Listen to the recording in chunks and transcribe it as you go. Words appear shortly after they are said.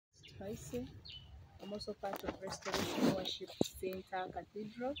Tracy. I'm also part of Restoration Worship Center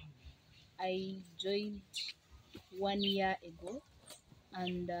Cathedral. I joined 1 year ago,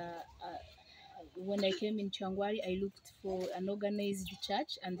 and when I came in Kyangwali, I looked for an organized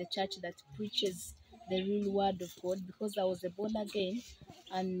church and the church that preaches the real word of God, because I was a born again,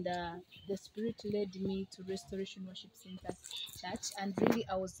 and the Spirit led me to Restoration Worship Center Church, and really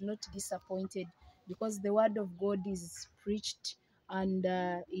I was not disappointed, because the word of God is preached, and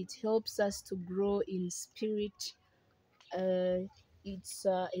it helps us to grow in spirit. It's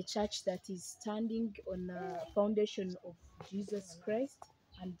a church that is standing on a foundation of Jesus Christ,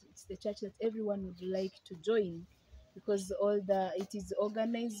 and it's the church that everyone would like to join, because it is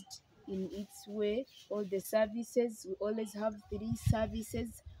organized in its way. All the services, we always have 3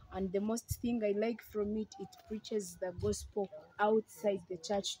 services, and the most thing I like from it, it preaches the gospel outside the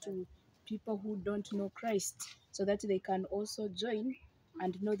church to people who don't know Christ, so that they can also join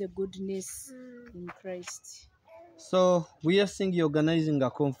and know the goodness in Christ. So we are seeing you organizing a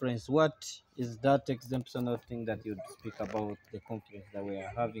conference. What is that exemptional thing that you'd speak about the conference that we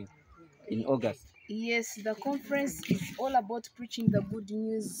are having in August? Yes, the conference is all about preaching the good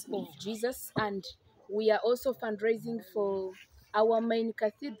news of Jesus, and we are also fundraising for our main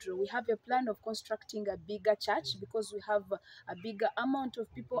cathedral. We have a plan of constructing a bigger church, because we have a bigger amount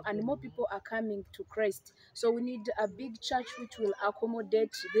of people and more people are coming to Christ. So we need a big church which will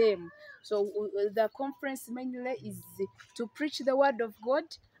accommodate them. So the conference mainly is to preach the word of God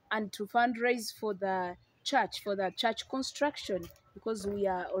and to fundraise for the church construction, because we've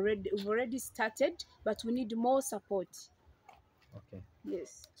already started, but we need more support. Okay.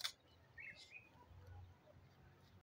 Yes.